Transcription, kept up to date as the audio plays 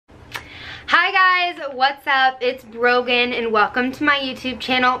Hi guys, what's up? It's Brogan and welcome to my YouTube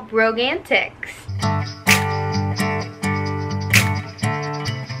channel, Brogantics.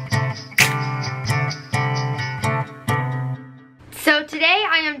 So today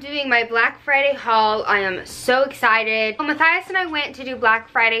I am doing my Black Friday haul. I am so excited. Well, Matthias and I went to do Black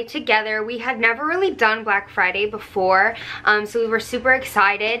Friday together. We had never really done Black Friday before, so we were super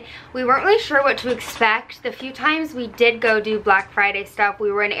excited. We weren't really sure what to expect. The few times we did go do Black Friday stuff,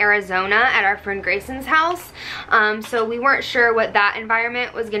 we were in Arizona at our friend Grayson's house, so we weren't sure what that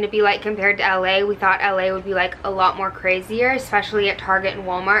environment was going to be like compared to LA. We thought LA would be like a lot more crazier, especially at Target and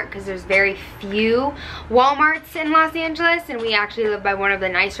Walmart, because there's very few Walmarts in Los Angeles, and we actually live by one of the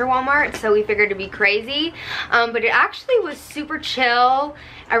nicer Walmarts, so we figured it'd be crazy, but it actually was super chill.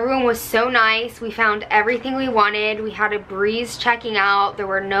 Everyone was so nice. We found everything we wanted. We had a breeze checking out. There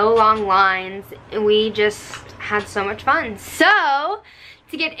were no long lines, and we just had so much fun. So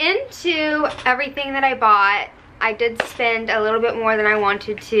to get into everything that I bought, I did spend a little bit more than I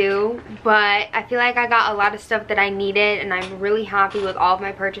wanted to, but I feel like I got a lot of stuff that I needed, and I'm really happy with all of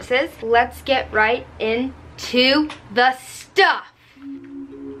my purchases. Let's get right into the stuff.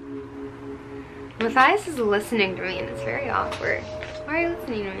 Matthias is listening to me and it's very awkward. Why are you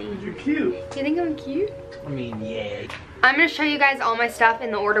listening to me? You're cute. You think I'm cute? I mean, yeah. I'm going to show you guys all my stuff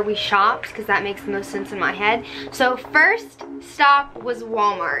in the order we shopped because that makes the most sense in my head. So first stop was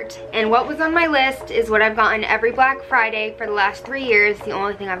Walmart. And what was on my list is what I've gotten every Black Friday for the last 3 years. The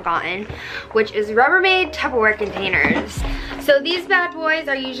only thing I've gotten, which is Rubbermaid Tupperware containers. So these bad boys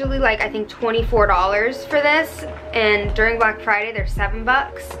are usually like, I think $24 for this. And during Black Friday, they're $7.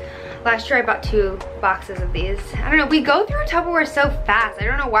 Last year I bought 2 boxes of these. I don't know, we go through Tupperware so fast. I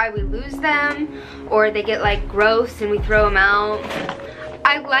don't know why we lose them or they get like gross and we throw them out.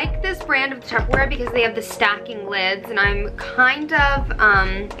 I like this brand of Tupperware because they have the stacking lids, and I'm kind of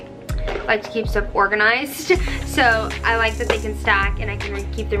like to keep stuff organized. So I like that they can stack and I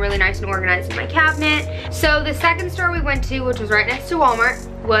can keep them really nice and organized in my cabinet. So the second store we went to, which was right next to Walmart,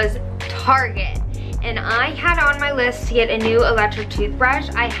 was Target. And I had on my list to get a new electric toothbrush.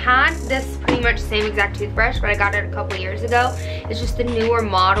 I had this pretty much same exact toothbrush, but I got it a couple years ago. It's just the newer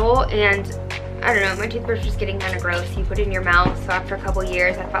model, and I don't know, my toothbrush was getting kind of gross. You put it in your mouth, so after a couple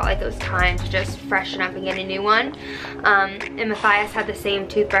years, I felt like it was time to just freshen up and get a new one. And Matthias had the same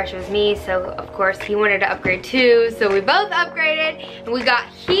toothbrush as me, so of course he wanted to upgrade too, so we both upgraded, and we got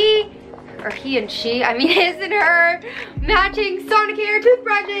he and she, I mean his and her, matching Sonicare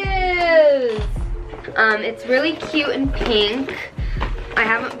toothbrushes. It's really cute and pink. I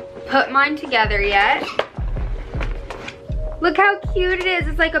haven't put mine together yet. Look how cute it is.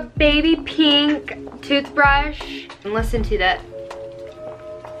 It's like a baby pink toothbrush. And listen to that.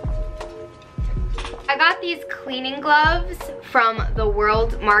 I got these cleaning gloves from the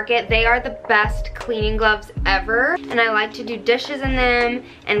World Market. They are the best cleaning gloves ever, and I like to do dishes in them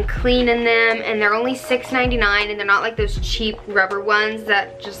and clean in them, and they're only $6.99, and they're not like those cheap rubber ones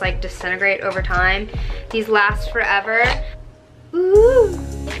that just like disintegrate over time. These last forever. Ooh.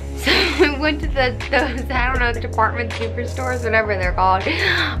 So I went to those, I don't know, department superstores, whatever they're called,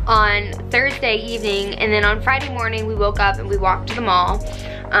 on Thursday evening, and then on Friday morning we woke up and we walked to the mall,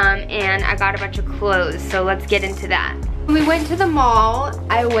 and I got a bunch of clothes, so let's get into that. When we went to the mall,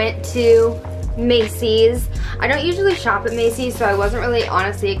 I went to Macy's. I don't usually shop at Macy's, so I wasn't really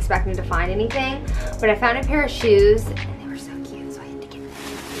honestly expecting to find anything, but I found a pair of shoes, and they were so cute, so I had to get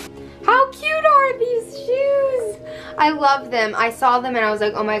them. How cute are these shoes? I love them. I saw them and I was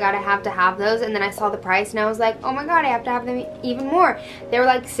like, oh my god, I have to have those. And then I saw the price and I was like, oh my god, I have to have them even more. They were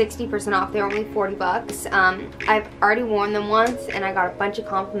like 60% off. They were only 40 bucks. I've already worn them once and I got a bunch of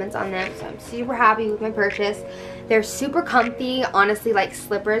compliments on them, so I'm super happy with my purchase. They're super comfy, honestly, like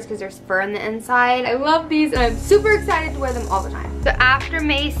slippers, because there's fur on the inside. I love these and I'm super excited to wear them all the time. So after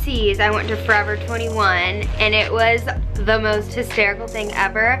Macy's, I went to Forever 21, and it was the most hysterical thing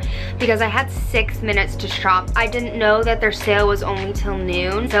ever because I had 6 minutes to shop. I didn't know that their sale was only till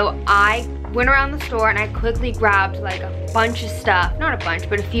noon, so I went around the store and I quickly grabbed like a bunch of stuff, not a bunch,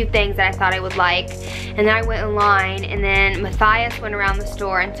 but a few things that I thought I would like, and then I went in line, and then Matthias went around the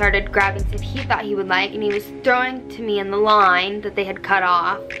store and started grabbing stuff he thought he would like, and he was throwing to me in the line that they had cut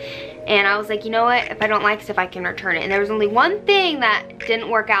off. And I was like, you know what, if I don't like stuff, I can return it. And there was only one thing that didn't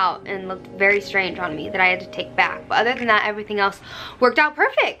work out and looked very strange on me that I had to take back. But other than that, everything else worked out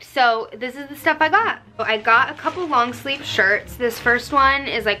perfect. So this is the stuff I got. So I got a couple long sleeve shirts. This first one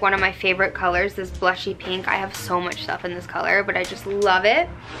is like one of my favorite colors, this blushy pink. I have so much stuff in this color, but I just love it.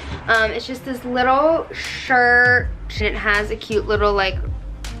 It's just this little shirt, and it has a cute little like,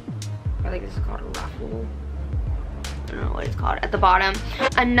 I think this is called a ruffle. don't know what it's called, at the bottom.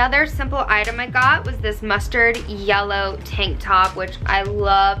 Another simple item I got was this mustard yellow tank top, which I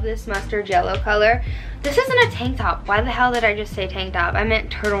love this mustard yellow color. This isn't a tank top. Why the hell did I just say tank top? I meant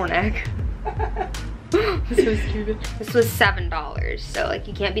turtleneck. That's so stupid. This was $7, so like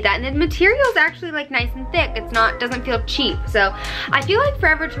you can't beat that. And the material is actually like nice and thick. It's not, doesn't feel cheap. So I feel like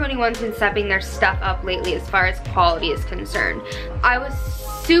Forever 21's been stepping their stuff up lately as far as quality is concerned. I was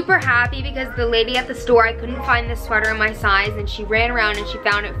super happy because the lady at the store, I couldn't find this sweater in my size, and she ran around and she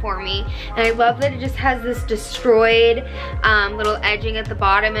found it for me. And I love that it just has this destroyed little edging at the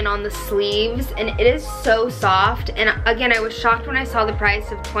bottom and on the sleeves, and it is so soft. And again, I was shocked when I saw the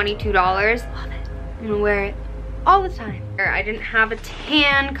price of $22. Love it. I'm gonna wear it all the time. I didn't have a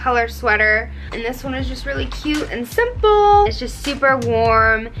tan color sweater, and this one is just really cute and simple. It's just super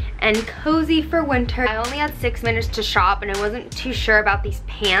warm and cozy for winter. I only had 6 minutes to shop, and I wasn't too sure about these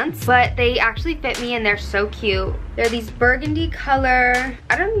pants, but they actually fit me and they're so cute. They're these burgundy color,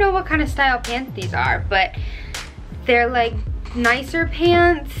 I don't know what kind of style pants these are, but they're like nicer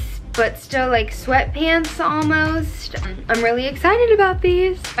pants, but still like sweatpants almost. I'm really excited about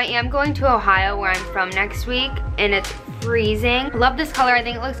these. I am going to Ohio, where I'm from, next week, and it's freezing. Love this color. I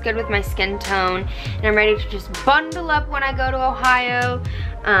think it looks good with my skin tone, and I'm ready to just bundle up when I go to Ohio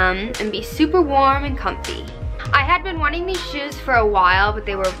and be super warm and comfy. I had been wanting these shoes for a while, but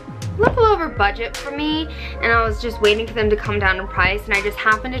they were a little over budget for me, and I was just waiting for them to come down in price, and I just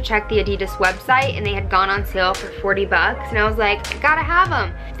happened to check the Adidas website, and they had gone on sale for 40 bucks, and I was like, I gotta have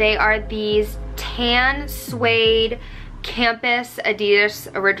them. They are these tan suede campus Adidas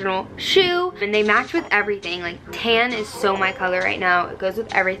original shoe, and they match with everything. Like, tan is so my color right now. It goes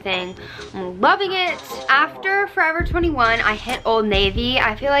with everything. I'm loving it. After Forever 21, I hit Old Navy.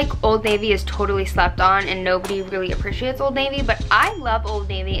 I feel like Old Navy is totally slept on and nobody really appreciates Old Navy, but I love Old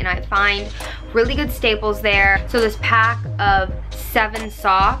Navy and I find really good staples there. So this pack of 7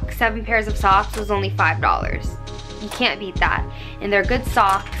 pairs of socks was only $5. You can't beat that. And they're good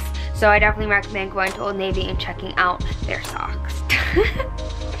socks. So I definitely recommend going to Old Navy and checking out their socks.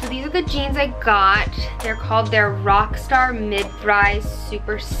 So these are the jeans I got. They're called their Rockstar Mid-Rise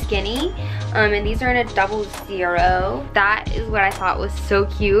Super Skinny. And these are in a 00. That is what I thought was so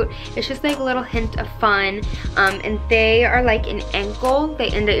cute. It's just like a little hint of fun. And they are like an ankle. They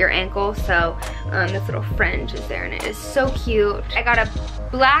end at your ankle. So this little fringe is there, and it is so cute. I got a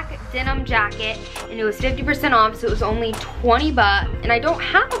black denim jacket, and it was 50% off, so it was only 20 bucks. And I don't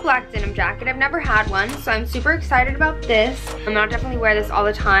have a black denim jacket. I've never had one, so I'm super excited about this. I'll definitely wear this all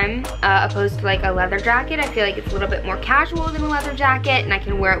the time, opposed to like a leather jacket. I feel like it's a little bit more casual than a leather jacket, and I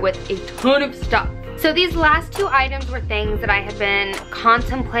can wear it with a ton of stuff. So these last 2 items were things that I had been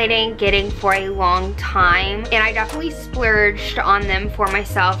contemplating getting for a long time, and I definitely splurged on them for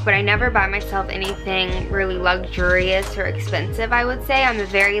myself, but I never buy myself anything really luxurious or expensive, I would say. I'm a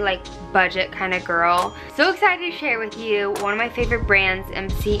very like budget kind of girl. So excited to share with you one of my favorite brands,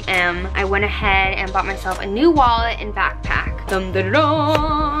 MCM. I went ahead and bought myself a new wallet and backpack. Dum da da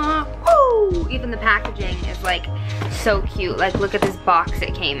da! Woo! Even the packaging is like so cute. Like, look at this box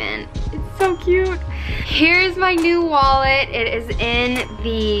it came in. It's so cute. Here's my new wallet. It is in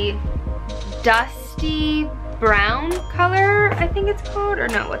the dusty brown color, I think it's called, or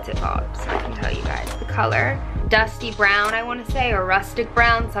no, what's it called? So I can tell you guys the color. Dusty brown, I want to say, or rustic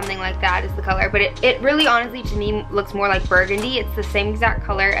brown, something like that is the color. But it really honestly to me looks more like burgundy. It's the same exact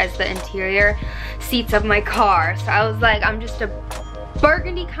color as the interior seats of my car. So I was like, I'm just a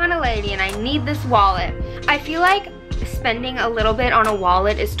burgundy kind of lady and I need this wallet. I feel like spending a little bit on a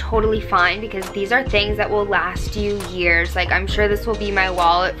wallet is totally fine because these are things that will last you years. Like, I'm sure this will be my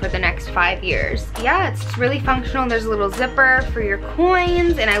wallet for the next 5 years. Yeah, it's really functional. There's a little zipper for your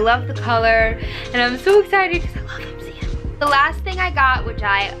coins, and I love the color, and I'm so excited because I love MCM. The last thing I got, which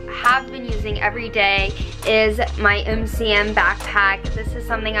I have been using every day, is my MCM backpack. This is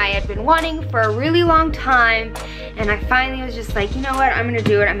something I had been wanting for a really long time, and I finally was just like, you know what, I'm gonna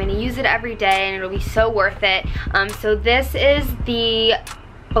do it. I'm gonna use it every day, and it'll be so worth it. So this is the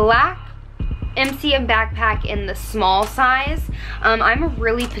black MCM backpack in the small size. I'm a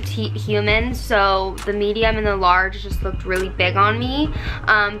really petite human, so the medium and the large just looked really big on me.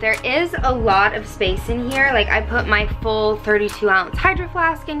 There is a lot of space in here. Like, I put my full 32-ounce hydro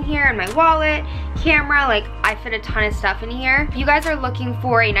flask in here, and my wallet, camera, like I fit a ton of stuff in here. If you guys are looking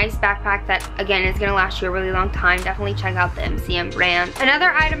for a nice backpack that, again, is gonna last you a really long time, definitely check out the MCM brand.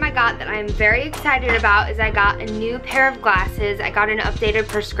 Another item I got that I'm very excited about is I got a new pair of glasses. I got an updated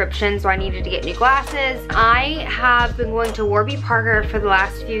prescription, so I needed to get new glasses. I have been going to Warby Parker for the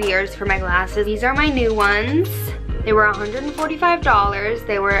last few years for my glasses. These are my new ones. They were $145.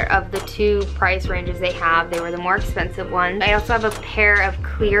 They were of the two price ranges they have. They were the more expensive ones. I also have a pair of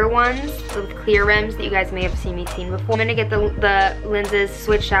clear ones with clear rims that you guys may have seen me before. I'm gonna get the lenses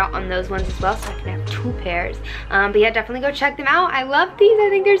switched out on those ones as well so I can have two pairs. But yeah, definitely go check them out. I love these. I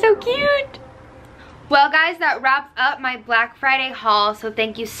think they're so cute. Well guys, that wraps up my Black Friday haul, so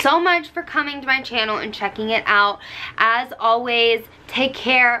thank you so much for coming to my channel and checking it out. As always, take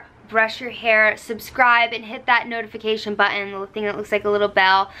care, brush your hair, subscribe, and hit that notification button, the thing that looks like a little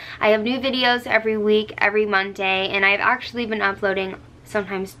bell. I have new videos every week, every Monday, and I've actually been uploading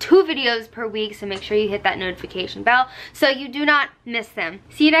sometimes 2 videos per week, so make sure you hit that notification bell so you do not miss them.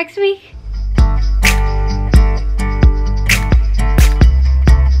 See you next week.